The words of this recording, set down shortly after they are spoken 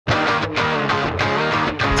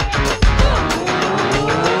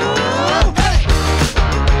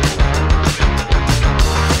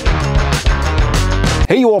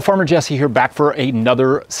Hey you all, Farmer Jesse here, back for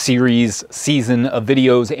another season of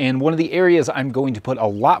videos, and one of the areas I'm going to put a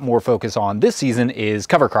lot more focus on this season is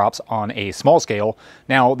cover crops on a small scale.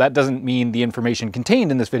 Now that doesn't mean the information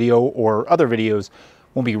contained in this video or other videos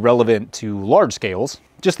won't be relevant to large scales,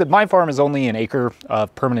 just that my farm is only an acre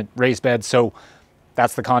of permanent raised beds, so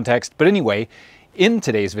that's the context. But anyway, in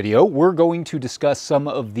today's video we're going to discuss some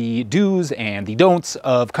of the do's and the don'ts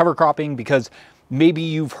of cover cropping, because maybe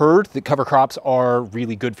you've heard that cover crops are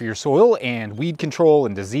really good for your soil and weed control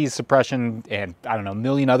and disease suppression and I don't know, a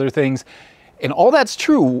million other things. And all that's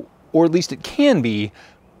true, or at least it can be,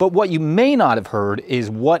 but what you may not have heard is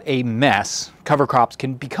what a mess cover crops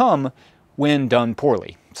can become when done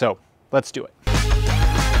poorly. So let's do it.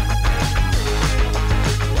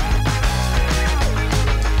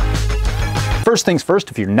 First things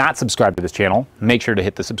first, if you're not subscribed to this channel, make sure to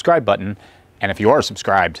hit the subscribe button. And if you are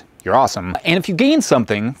subscribed, you're awesome. And if you gain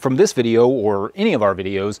something from this video or any of our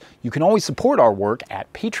videos, you can always support our work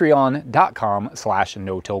at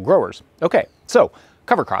patreon.com/no-till-growers. Okay, so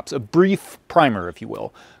cover crops, a brief primer, if you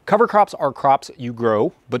will. Cover crops are crops you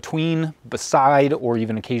grow between, beside, or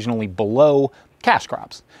even occasionally below cash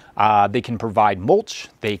crops. They can provide mulch,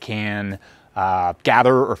 they can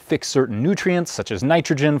gather or fix certain nutrients such as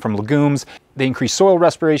nitrogen from legumes. They increase soil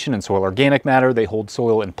respiration and soil organic matter. They hold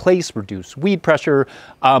soil in place, reduce weed pressure,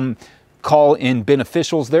 call in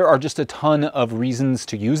beneficials. There are just a ton of reasons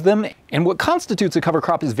to use them. And what constitutes a cover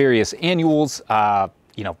crop is various annuals,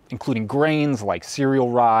 including grains like cereal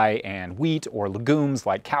rye and wheat, or legumes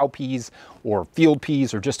like cowpeas or field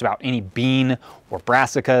peas, or just about any bean, or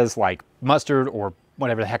brassicas like mustard or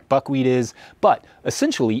whatever the heck buckwheat is. But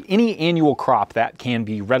essentially any annual crop that can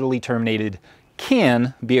be readily terminated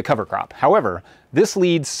can be a cover crop. However, this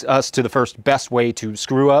leads us to the first best way to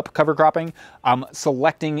screw up cover cropping,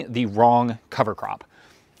 selecting the wrong cover crop.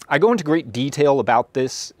 I go into great detail about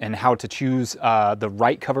this and how to choose the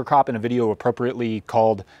right cover crop in a video appropriately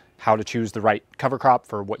called How to Choose the Right Cover Crop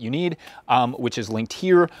for What You Need, which is linked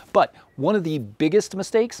here. But one of the biggest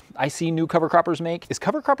mistakes I see new cover croppers make is —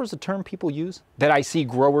 cover croppers a term people use that I see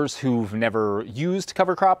growers who've never used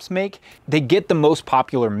cover crops make? They get the most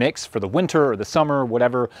popular mix for the winter or the summer or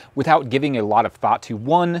whatever without giving a lot of thought to,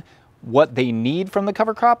 one, what they need from the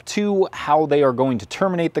cover crop, two, how they are going to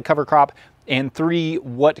terminate the cover crop, and three,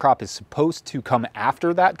 what crop is supposed to come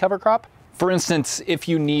after that cover crop. For instance, if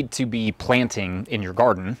you need to be planting in your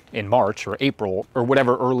garden in March or April or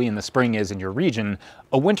whatever early in the spring is in your region,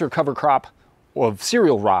 a winter cover crop of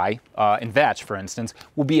cereal rye and vetch, for instance,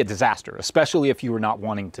 will be a disaster, especially if you are not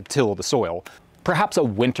wanting to till the soil. Perhaps a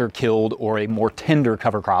winter killed or a more tender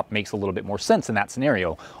cover crop makes a little bit more sense in that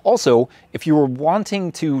scenario. Also, if you were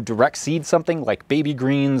wanting to direct seed something like baby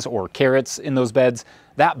greens or carrots in those beds,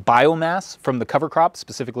 that biomass from the cover crop,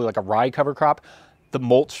 specifically like a rye cover crop, the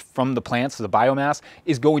mulch from the plants, the biomass,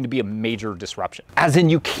 is going to be a major disruption. As in,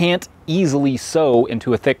 you can't easily sow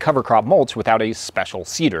into a thick cover crop mulch without a special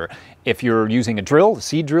seeder. If you're using a drill, a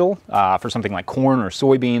seed drill, for something like corn or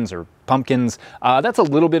soybeans or pumpkins, that's a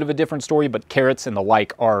little bit of a different story, but carrots and the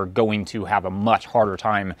like are going to have a much harder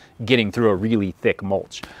time getting through a really thick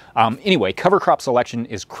mulch. Anyway, cover crop selection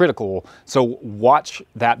is critical, so watch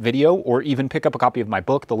that video or even pick up a copy of my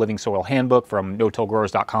book, The Living Soil Handbook, from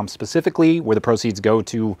no-till-growers.com specifically, where the proceeds go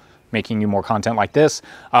to making you more content like this.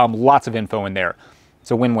 Lots of info in there.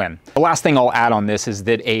 So win-win. The last thing I'll add on this is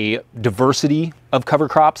that a diversity of cover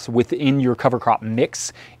crops within your cover crop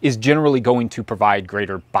mix is generally going to provide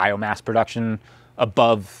greater biomass production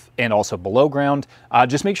above and also below ground.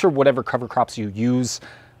 Just make sure whatever cover crops you use,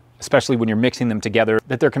 especially when you're mixing them together,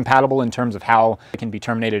 that they're compatible in terms of how they can be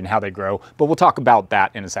terminated and how they grow. But we'll talk about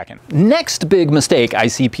that in a second. Next big mistake I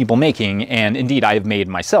see people making, and indeed I have made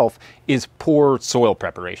myself, is poor soil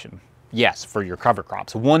preparation. Yes, for your cover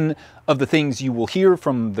crops. One of the things you will hear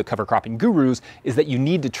from the cover cropping gurus is that you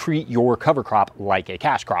need to treat your cover crop like a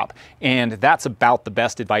cash crop. And that's about the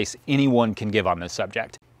best advice anyone can give on this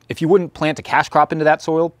subject. If you wouldn't plant a cash crop into that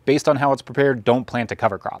soil, based on how it's prepared, don't plant a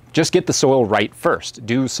cover crop. Just get the soil right first.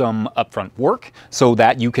 Do some upfront work so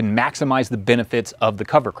that you can maximize the benefits of the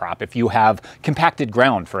cover crop. If you have compacted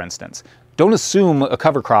ground, for instance, don't assume a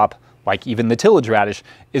cover crop, like even the tillage radish,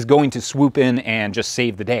 is going to swoop in and just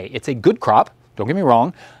save the day. It's a good crop, don't get me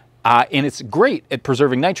wrong, and it's great at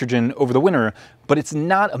preserving nitrogen over the winter, but it's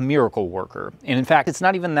not a miracle worker. And in fact, it's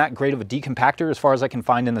not even that great of a decompactor as far as I can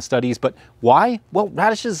find in the studies. But why? Well,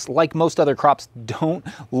 radishes, like most other crops, don't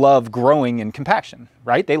love growing in compaction,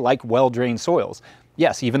 right? They like well-drained soils.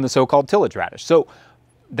 Yes, even the so-called tillage radish. So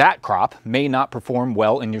that crop may not perform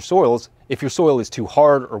well in your soils if your soil is too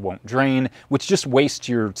hard or won't drain, which just wastes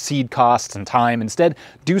your seed costs and time. Instead,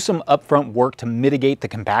 do some upfront work to mitigate the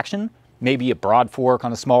compaction, maybe a broad fork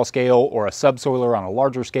on a small scale or a subsoiler on a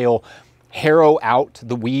larger scale. Harrow out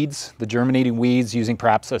the weeds, the germinating weeds, using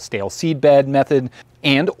perhaps a stale seed bed method,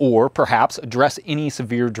 and or perhaps address any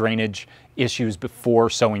severe drainage issues before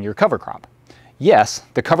sowing your cover crop. Yes,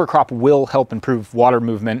 the cover crop will help improve water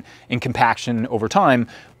movement and compaction over time,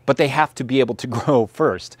 but they have to be able to grow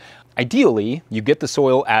first. Ideally, you get the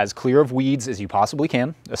soil as clear of weeds as you possibly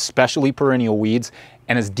can, especially perennial weeds,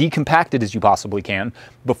 and as decompacted as you possibly can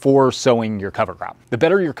before sowing your cover crop. The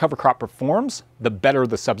better your cover crop performs, the better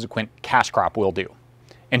the subsequent cash crop will do.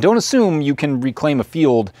 And don't assume you can reclaim a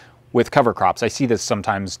field with cover crops. I see this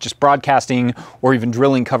sometimes just broadcasting or even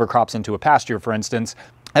drilling cover crops into a pasture, for instance.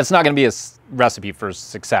 That's not going to be a recipe for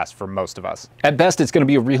success for most of us. At best, it's going to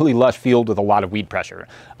be a really lush field with a lot of weed pressure.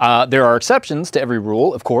 There are exceptions to every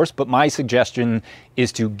rule, of course, but my suggestion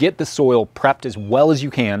is to get the soil prepped as well as you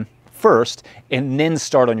can first, and then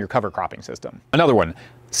start on your cover cropping system. Another one,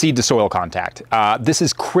 seed to soil contact. This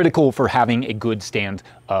is critical for having a good stand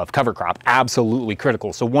of cover crop, absolutely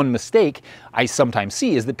critical. So one mistake I sometimes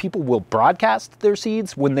see is that people will broadcast their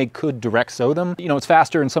seeds when they could direct sow them. You know, it's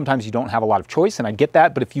faster and sometimes you don't have a lot of choice, and I get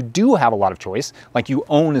that, but if you do have a lot of choice, like you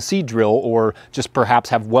own a seed drill or just perhaps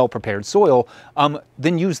have well-prepared soil,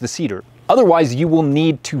 then use the seeder. Otherwise, you will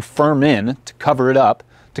need to firm in to cover it up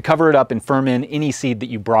and firm in any seed that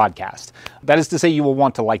you broadcast. That is to say, you will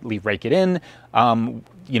want to lightly rake it in,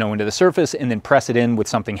 into the surface and then press it in with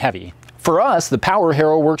something heavy. For us, the power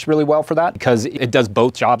harrow works really well for that because it does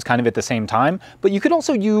both jobs kind of at the same time. But you could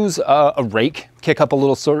also use a rake, kick up a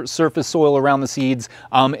little surface soil around the seeds,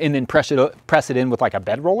 and then press it in with like a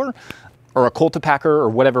bed roller, or a cultipacker, or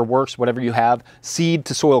whatever works, whatever you have. Seed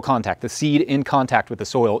to soil contact. The seed in contact with the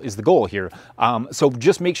soil is the goal here. So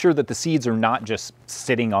just make sure that the seeds are not just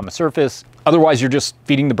sitting on the surface. Otherwise, you're just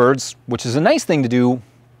feeding the birds, which is a nice thing to do,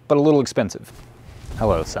 but a little expensive.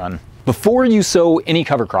 Hello, son. Before you sow any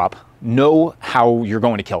cover crop, know how you're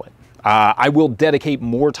going to kill it. I will dedicate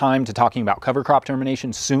more time to talking about cover crop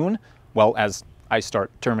termination soon, well, as I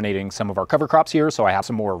start terminating some of our cover crops here, so I have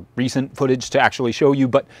some more recent footage to actually show you.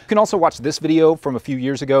 But you can also watch this video from a few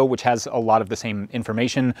years ago, which has a lot of the same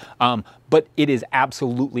information. But it is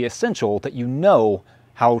absolutely essential that you know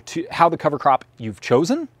how the cover crop you've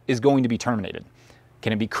chosen is going to be terminated.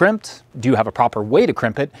 Can it be crimped? Do you have a proper way to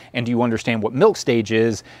crimp it? And do you understand what milk stage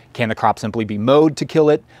is? Can the crop simply be mowed to kill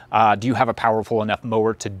it? Do you have a powerful enough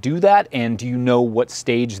mower to do that? And do you know what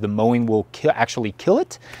stage the mowing will actually kill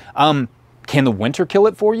it? Can the winter kill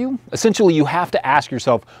it for you? Essentially, you have to ask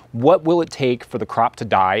yourself, what will it take for the crop to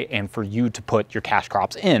die and for you to put your cash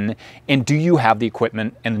crops in? And do you have the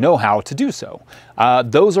equipment and the know-how to do so?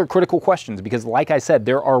 Those are critical questions because, like I said,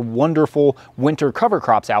 there are wonderful winter cover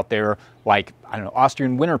crops out there like, I don't know,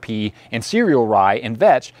 Austrian winter pea and cereal rye and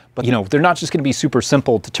vetch, but they're not just gonna be super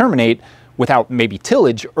simple to terminate without maybe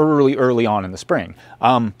tillage early on in the spring.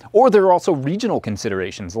 Or there are also regional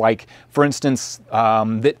considerations, like, for instance,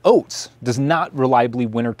 that oats does not reliably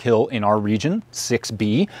winter kill in our region,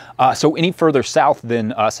 6B. So any further south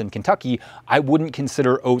than us in Kentucky, I wouldn't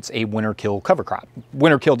consider oats a winter kill cover crop.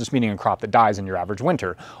 Winter kill just meaning a crop that dies in your average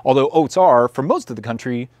winter, although oats are, for most of the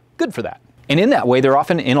country, good for that. And in that way, they're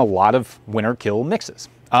often in a lot of winter kill mixes.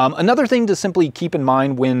 Another thing to simply keep in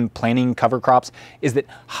mind when planting cover crops is that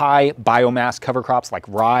high biomass cover crops like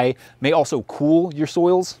rye may also cool your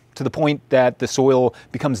soils to the point that the soil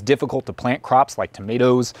becomes difficult to plant crops like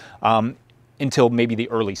tomatoes until maybe the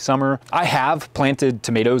early summer. I have planted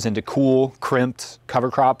tomatoes into cool, crimped cover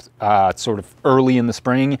crops sort of early in the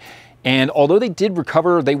spring, and although they did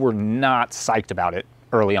recover, they were not psyched about it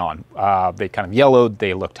early on. They kind of yellowed,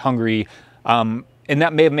 they looked hungry, and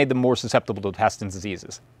that may have made them more susceptible to pests and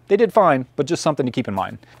diseases. They did fine, but just something to keep in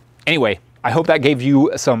mind. Anyway, I hope that gave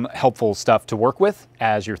you some helpful stuff to work with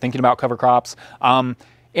as you're thinking about cover crops, and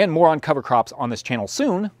more on cover crops on this channel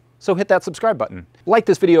soon, so hit that subscribe button. Like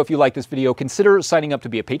this video if you like this video. Consider signing up to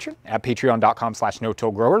be a patron at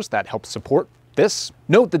patreon.com/no-till-growers. That helps support this.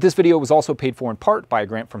 Note that this video was also paid for in part by a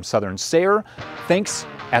grant from Southern SARE. Thanks,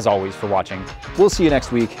 as always, for watching. We'll see you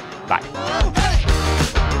next week. Bye.